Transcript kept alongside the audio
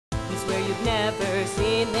swear you've never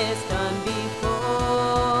seen this done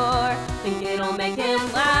before. Think it'll make him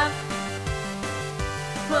laugh?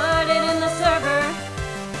 Put it in the server.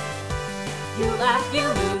 You laugh, you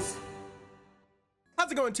lose.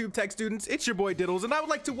 How's it going, Tube Tech students? It's your boy Diddles, and I would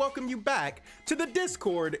like to welcome you back to the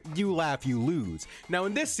Discord You Laugh, You Lose. Now,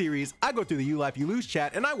 in this series, I go through the You Laugh, You Lose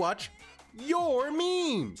chat, and I watch your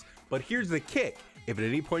memes. But here's the kick. If at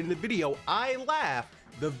any point in the video I laugh,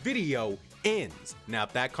 the video ends. Now,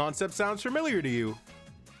 if that concept sounds familiar to you,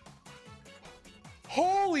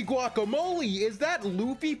 holy guacamole, is that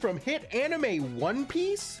Luffy from hit anime One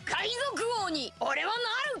Piece?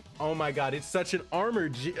 Oh my god, it's such an honor,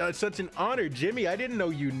 Jimmy. I didn't know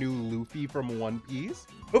you knew Luffy from One Piece.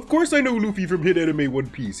 Of course I know Luffy from hit anime One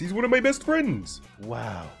Piece. He's one of my best friends.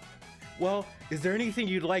 Wow. Well, is there anything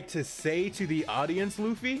you'd like to say to the audience,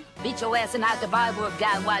 Luffy? Beat your ass and out the Bible of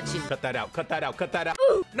God watching. Cut that out, cut that out, cut that out.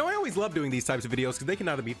 Now, I always love doing these types of videos because they can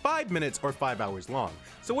either be 5 minutes or 5 hours long.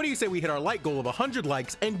 So what do you say we hit our like goal of 100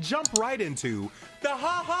 likes and jump right into the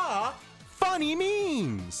haha funny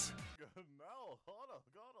memes?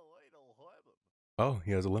 Oh,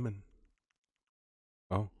 he has a lemon.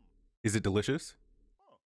 Oh, is it delicious?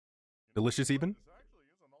 Delicious even?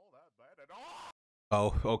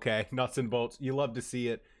 Oh, okay. Nuts and bolts. You love to see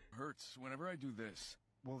it. Hurts whenever I do this.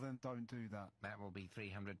 Well, then don't do that. That will be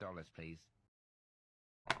 $300, please.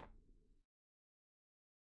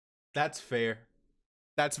 That's fair.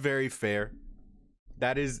 That's very fair.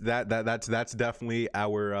 That's definitely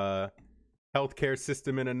our healthcare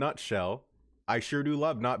system in a nutshell. I sure do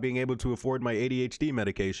love not being able to afford my ADHD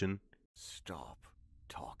medication. Stop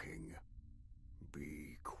talking.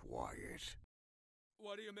 Be quiet.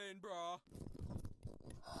 What do you mean, bro?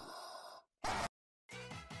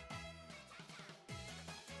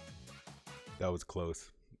 That was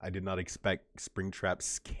close. I did not expect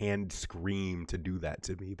Springtrap's canned scream to do that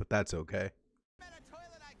to me, but that's okay.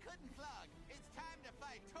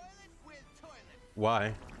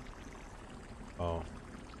 Why? Oh.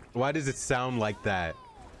 Why does it sound like that?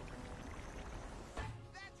 That's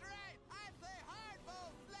right. I play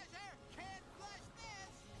hardball flusher. Can't flush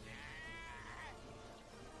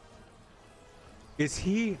this. Is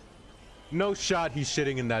he? No shot he's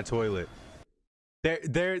shitting in that toilet.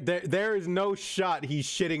 There is no shot he's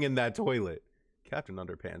shitting in that toilet. Captain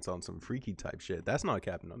Underpants on some freaky type shit. That's not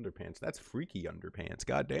Captain Underpants. That's Freaky Underpants.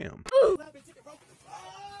 Goddamn.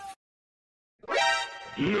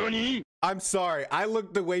 Nani? I'm sorry. I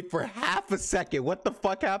looked away for half a second. What the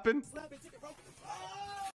fuck happened?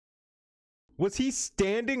 Was he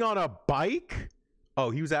standing on a bike?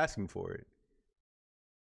 Oh, he was asking for it.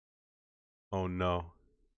 Oh no.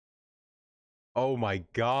 Oh my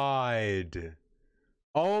god.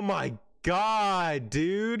 Oh my god,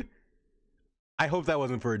 dude. I hope that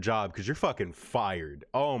wasn't for a job, because you're fucking fired.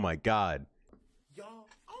 Oh my god. Y'all,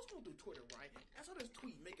 I was going through Twitter, right? I saw this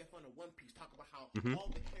tweet making fun of One Piece, talking about how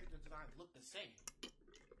all the character designs look the same.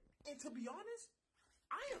 And to be honest,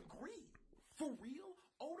 I agree. For real,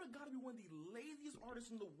 Oda gotta be one of the laziest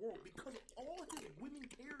artists in the world because all his women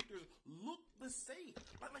characters look the same.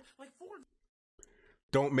 Like for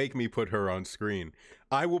Don't make me put her on screen.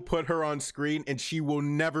 I will put her on screen and she will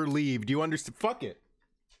never leave. Do you understand? Fuck it.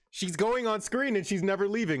 She's going on screen and she's never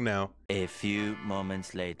leaving now. A few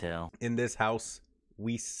moments later. In this house,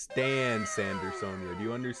 we stand Sander Sonia. Do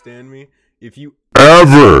you understand me? If you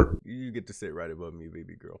ever, you get to sit right above me,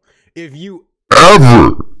 baby girl. If you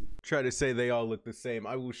ever try to say they all look the same,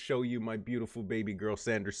 I will show you my beautiful baby girl,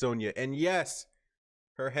 Sander Sonia. And yes,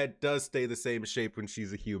 her head does stay the same shape when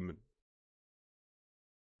she's a human.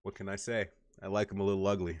 What can I say? I like them a little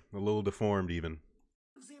ugly, a little deformed even.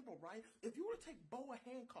 For example, right? If you were to take Boa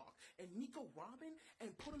Hancock and Nico Robin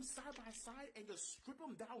and put them side by side and just strip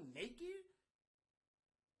them down naked?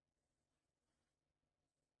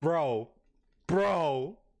 Bro.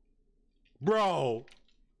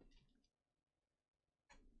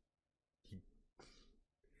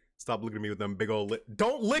 Stop looking at me with them big old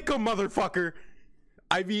Don't lick them, motherfucker.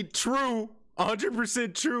 I mean, true.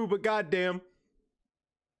 100% true, but goddamn.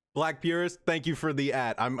 Black Purist, thank you for the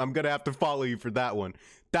ad. I'm gonna have to follow you for that one.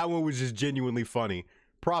 That one was just genuinely funny.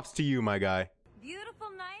 Props to you, my guy. Beautiful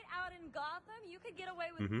night out in Gotham. You could get away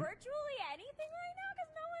with virtually anything right now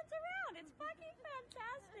because no one's around. It's fucking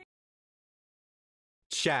fantastic.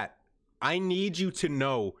 Chat, I need you to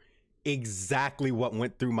know exactly what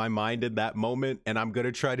went through my mind in that moment, and I'm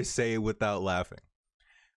gonna try to say it without laughing.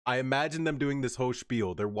 I imagine them doing this whole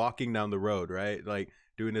spiel. They're walking down the road, right? Like,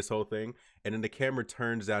 doing this whole thing, and then the camera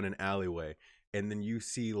turns down an alleyway, and then you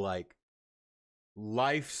see like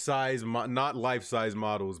life-size, not life-size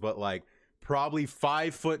models, but like probably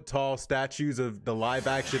 5-foot tall statues of the live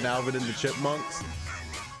action Alvin and the Chipmunks.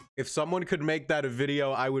 If someone could make that a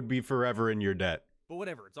video, I would be forever in your debt. But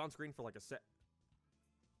whatever, it's on screen for like a sec.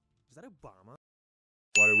 Is that Obama?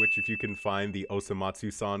 Waterwitch, if you can find the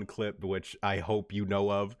Osamatsu-san clip, which I hope you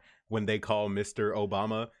know of, when they call Mr.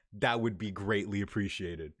 Obama, that would be greatly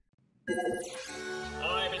appreciated.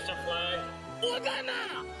 Hi, Mr. Flag.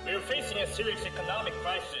 Obama! We're facing a serious economic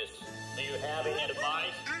crisis. Do you have any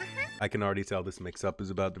advice? I can already tell this mix-up is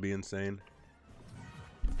about to be insane.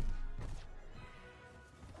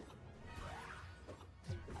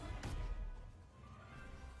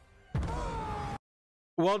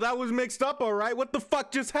 Well, that was mixed up, all right? What the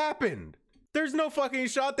fuck just happened? There's no fucking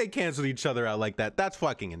shot they canceled each other out like that. That's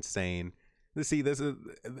fucking insane. See, this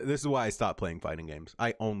is why I stopped playing fighting games.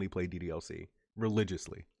 I only play DDLC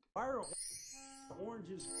religiously. Why are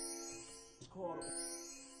oranges called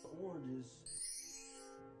oranges,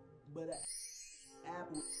 but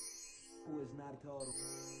apple is not called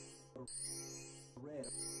red?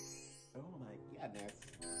 Oh my goodness.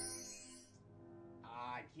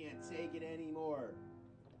 I can't take it anymore.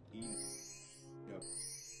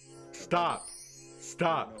 Stop.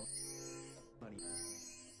 Stop.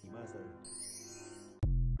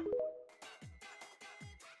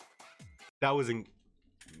 That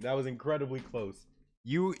was incredibly close.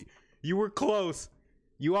 You were close.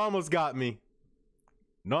 You almost got me.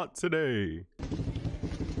 Not today.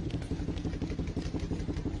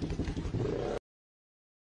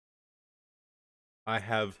 I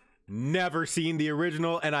have never seen the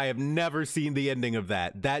original, and I have never seen the ending of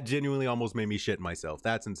that. That genuinely almost made me shit myself.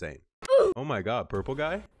 That's insane. Oh my god, purple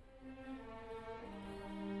guy?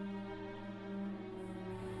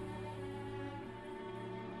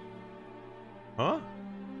 Huh?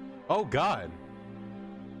 Oh god.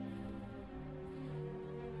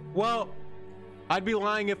 Well, I'd be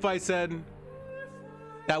lying if I said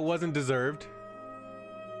that wasn't deserved.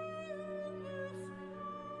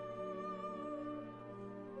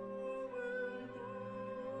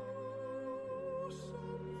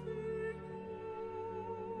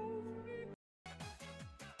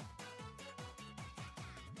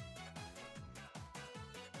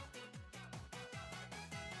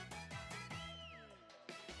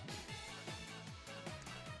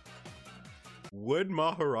 Would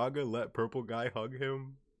Maharaga let purple guy hug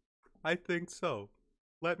him? I think so.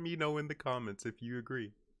 Let me know in the comments if you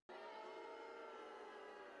agree.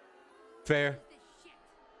 Fair.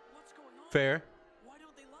 Fair. Why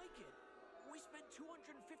don't they like it? We spent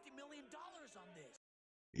 $250 million on this.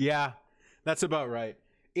 Yeah, that's about right.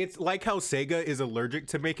 It's like how Sega is allergic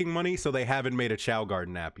to making money, so they haven't made a Chow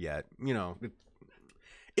Garden app yet. You know,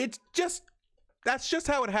 it's just, that's just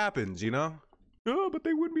how it happens, you know? Oh, but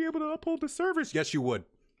they wouldn't be able to uphold the service. Yes, you would.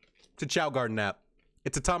 It's a Chow Garden app.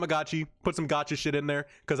 It's a Tamagotchi. Put some gotcha shit in there,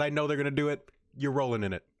 because I know they're going to do it. You're rolling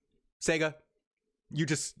in it. Sega,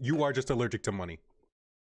 you are just allergic to money.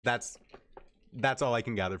 That's all I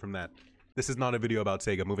can gather from that. This is not a video about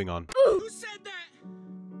Sega. Moving on. Who said that?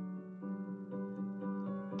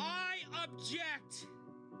 I object.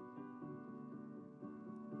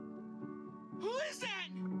 Who is that?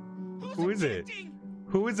 Who is it?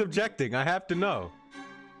 Who is objecting? I have to know.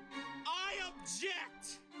 I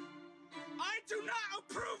object. I do not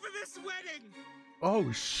approve of this wedding.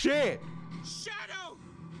 Oh shit. Shadow.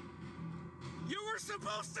 You were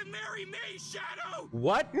supposed to marry me, Shadow.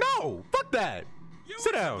 What? No. Fuck that.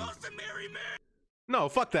 Sit down. You were supposed to marry me. No,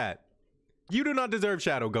 fuck that. You do not deserve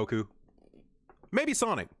Shadow, Goku. Maybe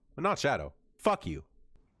Sonic, but not Shadow. Fuck you.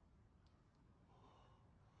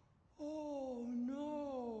 Oh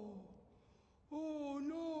no. Oh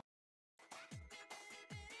no.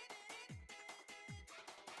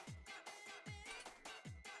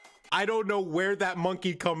 I don't know where that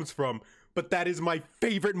monkey comes from, but that is my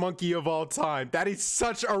favorite monkey of all time. That is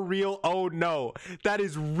such a real, oh no. That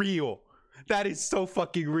is real. That is so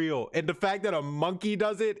fucking real. And the fact that a monkey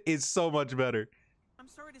does it is so much better. I'm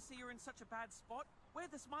sorry to see you're in such a bad spot. We're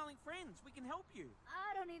the Smiling Friends. We can help you.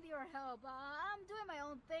 I don't need your help. I'm doing my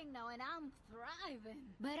own thing now and I'm thriving.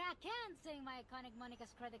 But I can sing my iconic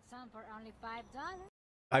Monica's credit song for only $5.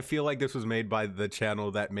 I feel like this was made by the channel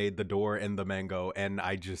that made the door and the mango, and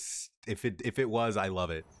I just, if it was, I love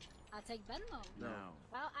it. I'll take Venmo. No.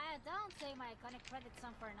 Well, I don't say my iconic credit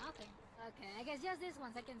song for nothing. Okay, I guess just this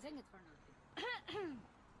once I can sing it for nothing.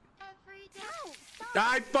 No, stop.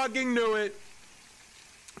 I fucking knew it.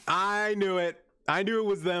 I knew it. I knew it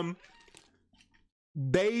was them.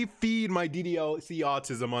 They feed my DDLC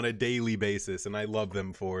autism on a daily basis, and I love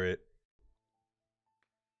them for it.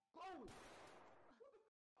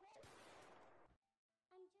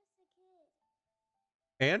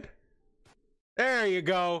 And? There you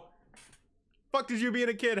go. Fuck does you being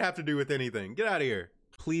a kid have to do with anything? Get out of here.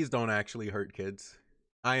 Please don't actually hurt kids.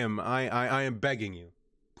 I am begging you.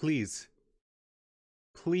 Please.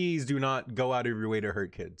 Please do not go out of your way to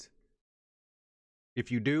hurt kids.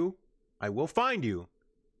 If you do, I will find you.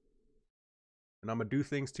 And I'm gonna do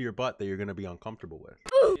things to your butt that you're gonna be uncomfortable with.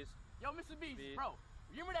 Yo, Mr. Beast, bro,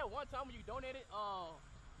 you remember that one time when you donated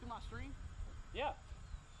to my stream? Yeah.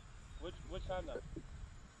 Which time though?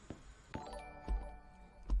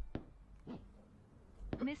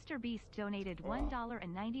 Mr. Beast donated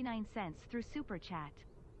 $1.99 through Super Chat.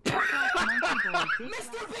 Mr.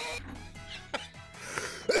 Beast!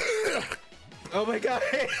 Oh my god!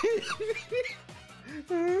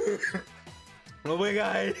 Oh my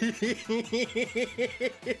god!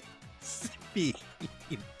 Speed.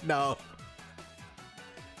 No.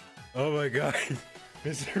 Oh my god.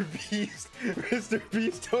 Mr.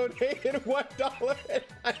 Beast donated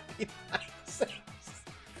 $1.99.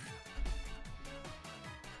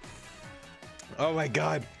 Oh my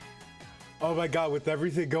god. Oh my god, with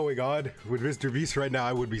everything going on with Mr. Beast right now,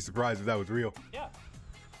 I would be surprised if that was real. Yeah.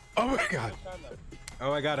 Oh my god. Oh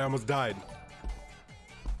my god, I almost died.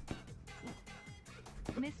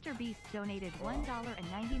 Mr. Beast donated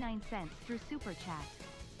 $1.99 through Super Chat.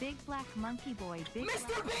 Big Black Monkey Boy, Big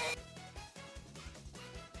Mr.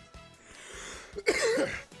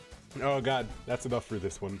 Oh god, that's enough for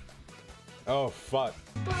this one. Oh fuck.